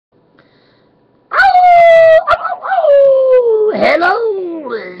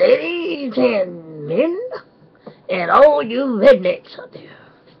ladies and men, and all you rednecks out there.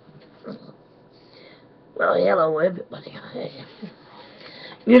 Well, hello everybody.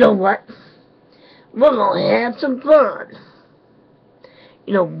 You know what? We're gonna have some fun.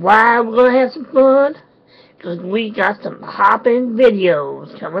 You know why we're gonna have some fun? Because we got some hopping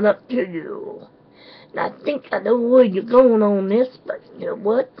videos coming up to you. And I think I know where you're going on this, but you know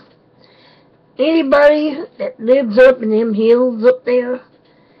what? Anybody that lives up in them hills up there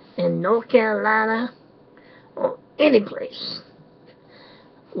in North Carolina or any place,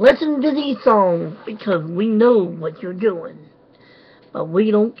 listen to these songs because we know what you're doing. But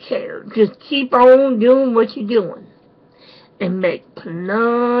we don't care. Just keep on doing what you're doing and make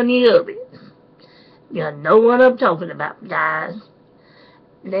plenty of it. You know what I'm talking about, guys.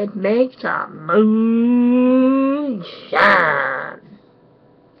 Let's make some moonshine.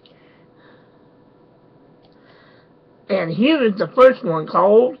 And here is the first one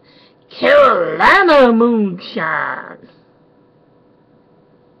called Carolina Moonshine.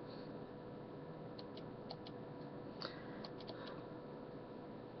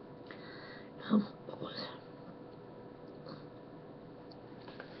 Oh, boy.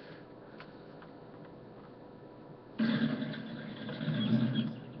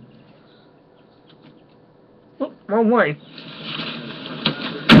 Oh, wrong way.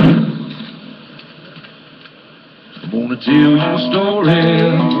 I'm gonna tell you a story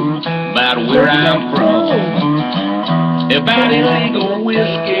about where I'm from, about illegal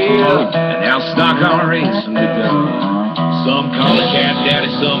whiskey and how stock car racing begun. Some call it Cat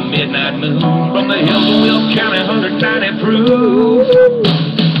Daddy, some Midnight Moon, from the hills of Will County, 190 proof.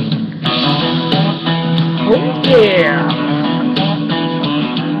 Oh yeah.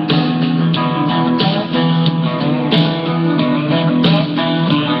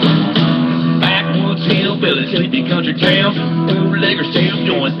 Sleepy country towns, bootleggers, tail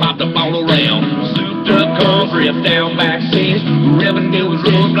joints popped up all around. Souped up cars ripped down back seats, revenue was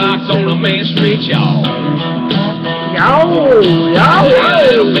roadblocks on the main street, y'all.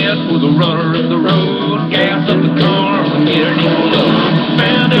 Little best was a runner up the road, gas up the car, get her equal load.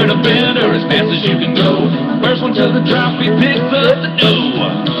 Fender to fender as fast as you can go. First one to the drop, he picks up the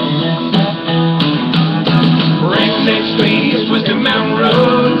dough. Breakneck speed, twisted mountain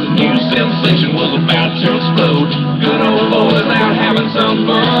roads, a new sensation was about to explode. Good old boys out having some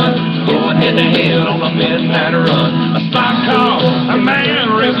fun, going head to head on a midnight run. A stock car, a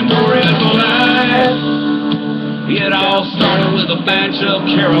man racing for his life. It all started with a batch of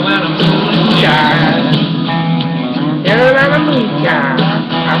Carolina moonshine. Carolina moonshine.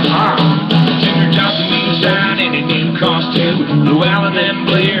 Ginger Johnson moonshine and it didn't cost too. Lou Allen and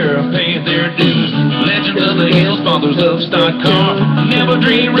Blair paid their dues. Legends of the hills, fathers of stock car, never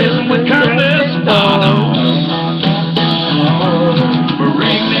dreamed racing with Carlos Bottom.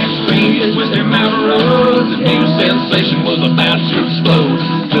 Breakneck speed, twisted mountain roads, a new sensation was about to explode.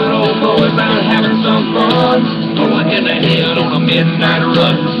 Good old boys out having some fun, going head to head on a midnight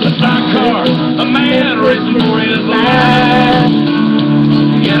run. A stock car, a man racing for his life.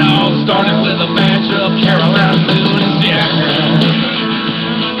 It all started with a batch of Carolina moonshine.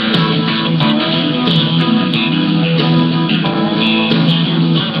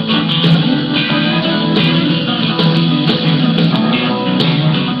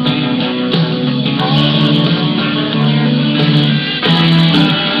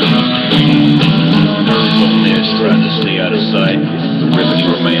 Trying to stay out of sight. The ribbon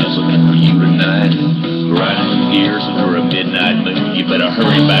romance looking for you tonight. Riding some gears under a midnight moon. You better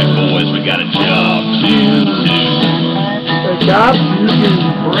hurry back, boys. We got a job to do. A job to do.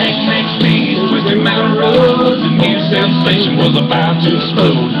 Breakneck speed, twisted mountain roads. A new sensation was about to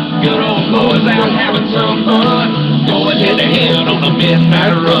explode. Good old boys out having some fun, going head to head on a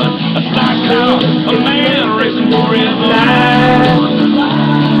midnight run. A stock car, a man racing for his life.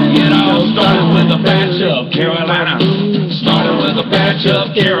 It all started with a batch of Carolina. Started with a batch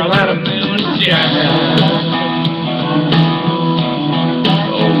of Carolina moonshine.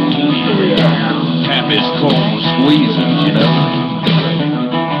 Oh yeah, happy's corn squeezing, you know.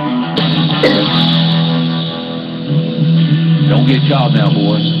 Don't get caught now,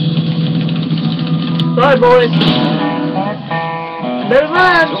 boys. Sorry, boys. Better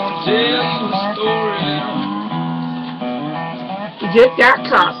run. Gonna tell you a story. You just got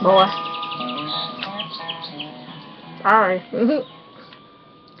caught, boy. Sorry.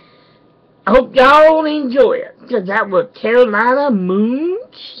 I hope y'all enjoy it, because that was Carolina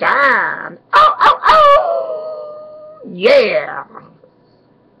Moonshine. Oh, oh, oh! Yeah!